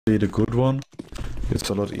the good one. It's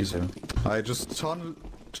a lot easier. I just turn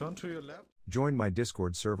to your left. Join my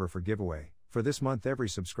Discord server for giveaway. For this month, every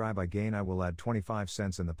subscribe I gain, I will add 25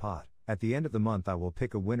 cents in the pot. At the end of the month, I will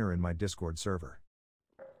pick a winner in my Discord server.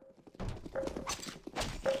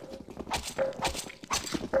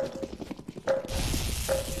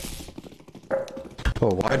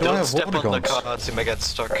 Oh, why do I have water guns? Don't step on the cards, you may get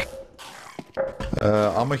stuck.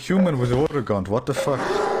 I'm a human with a water gun, what the fuck?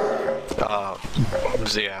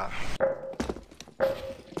 Yeah.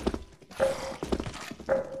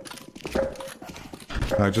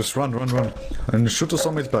 Just run. And shoot the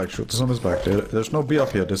zombies back, There's no B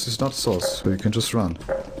up here, this is not sauce, so you can just run.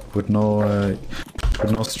 With no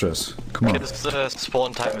stress. Come on. Because the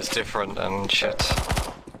spawn time is different and shit.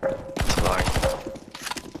 It's annoying.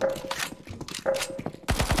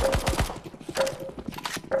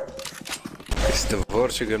 Is the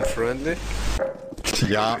Vortigan friendly?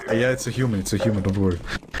 Yeah, it's a human, don't worry.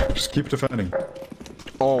 Just keep defending.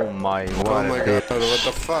 Oh my god. Oh my god, what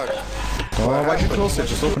the fuck? Oh, why'd you close it?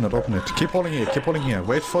 Just open it. Keep holding here,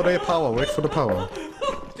 Wait for the power,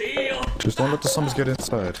 Just don't let the zombies get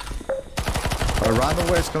inside. Right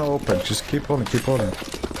away it's gonna open, just keep holding.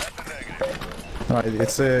 Alright,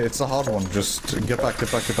 it's a hard one, just get back,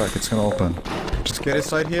 it's gonna open. Just get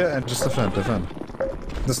inside here and just defend.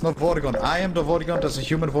 There's no Vortigan. I am the Vortigan, there's a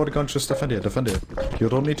human Vortigan, just defend it. You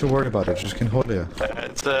don't need to worry about it, just can hold here.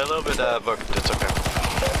 It's a little bit bugged, it's okay.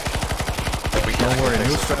 Don't worry,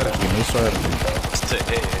 new strategy.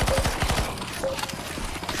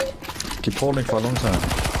 Keep holding for a long time.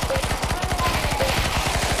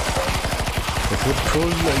 It would pull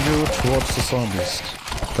you towards the zombies.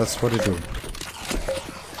 That's what it do.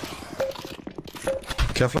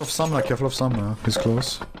 Careful of Summoner, he's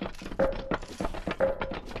close.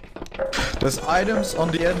 There's items on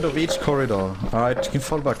the end of each corridor. Alright, you can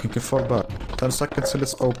fall back. 10 seconds till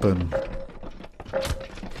it's open.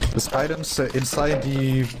 There's items inside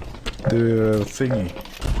the thingy.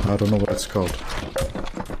 I don't know what it's called.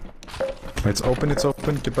 It's open. Get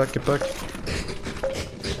back.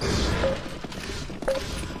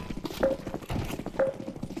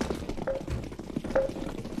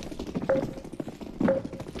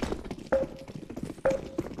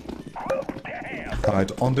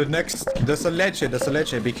 Alright, on the next, there's a ledge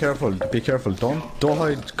here, be careful, don't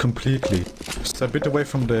hide completely. Just a bit away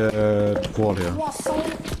from the wall here.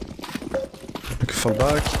 Okay, fall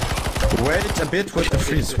back. Wait a bit with the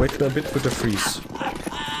freeze,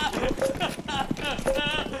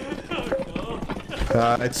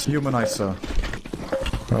 it's humanizer.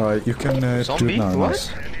 Alright, you can do it now.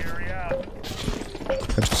 Nice.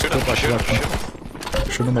 Just go back.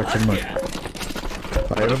 Shoot him back.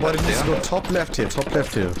 Everybody needs to go top left here.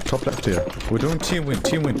 We're doing team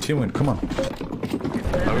win, come on.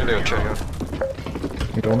 I'm gonna go trigger.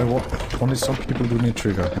 Only some people do need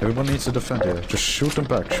trigger. Everyone needs to defend here. Just shoot them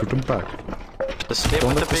back. Don't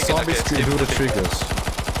let the zombies do the triggers.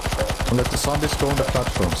 Don't let the zombies go on the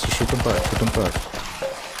platforms. Just shoot them back.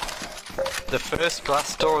 The first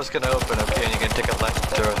glass door is gonna open, okay, and you're gonna take a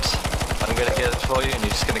left to it. I'm gonna get it for you, and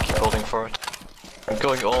you're just gonna keep holding for it. I'm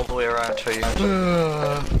going all the way around for you.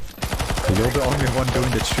 You're the only one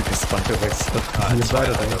doing the triggers, by the way, so you're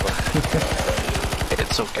better than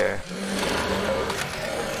It's okay.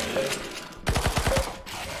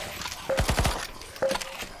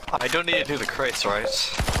 I don't need to do the crates, right?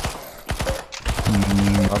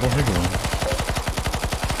 I don't think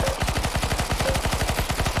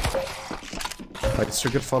so. It's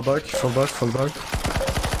triggered, fall back.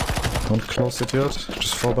 Don't close it yet.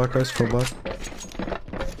 Just fall back, guys,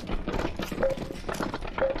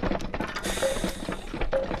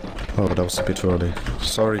 Oh, that was a bit early.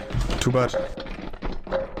 Sorry. Too bad.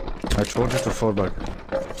 I told you to fall back.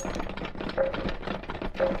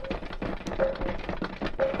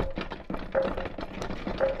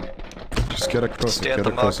 Just get across. Stay at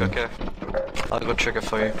the mark, okay. I'll go trigger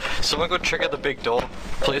for you. Someone go trigger the big door,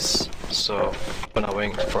 please. So, we're not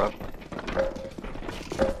waiting for it.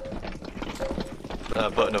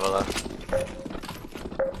 Button over there.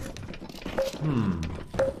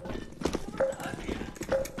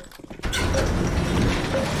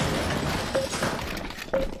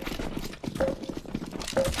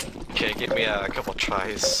 Okay, give me a couple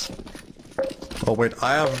tries. Oh wait,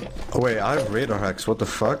 I have radar hacks. What the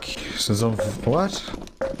fuck? Since I'm what?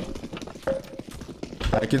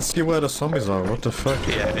 I can see where the zombies are. What the fuck?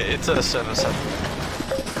 Yeah, it's at a 7-7.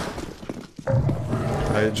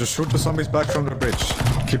 I just shoot the zombies back from the bridge.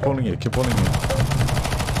 Keep holding it.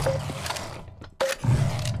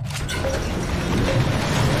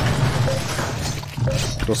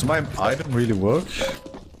 Does my item really work?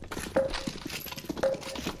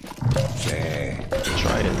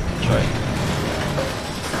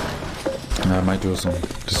 I might do some.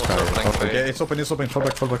 This guy. opening, Okay, it's open, it's open. Fall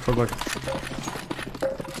back, fall back, fall back.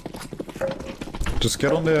 Just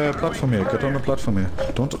get on the platform here. Get on the platform here.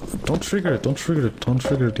 Don't trigger it. Don't trigger it. Don't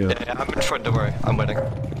trigger it yet. Yeah, I'm in front. Don't worry. I'm waiting.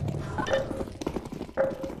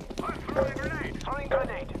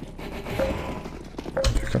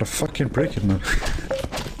 You gotta fucking break it, man.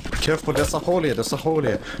 Be careful. There's a hole here. There's a hole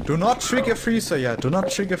here. Do not trigger freezer yet. Do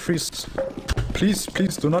not trigger freeze. Please,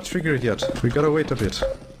 please, do not trigger it yet. We gotta wait a bit.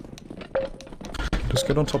 Just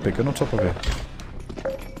get on top of it. Get on top of it.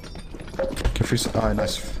 Okay, freezer. Ah,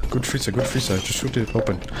 nice. Good freezer. Good freezer. Just shoot it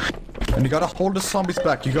open. And you gotta hold the zombies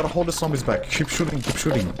back. You gotta hold the zombies back. Keep shooting. Keep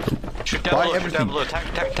shooting. Shoot down Buy below, everything. shoot down below.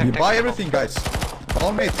 Tack, You buy everything, guys.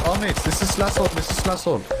 All mates, all mates. This is last hold. This is last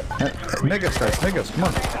hold. Negevs, guys. Negevs, come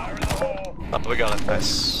on. Oh, we got it.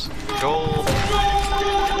 Nice. Goal.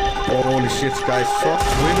 Holy shit, guys. Soft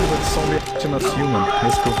win with zombie not human.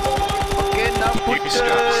 Let's go. Okay, now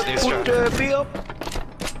put the B up.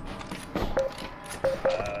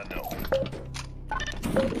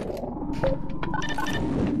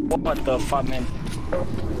 What the fuck, man?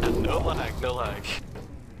 No lag, no lag.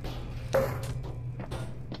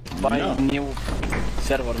 Buy new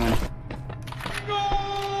server, man.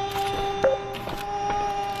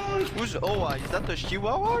 Who's Oa? Is that a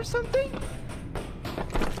Chihuahua or something?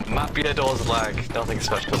 Mapeadores lag. Nothing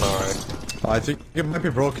special, alright. I think it might be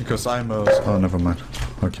broken because I'm a... Oh, never mind.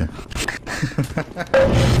 Okay.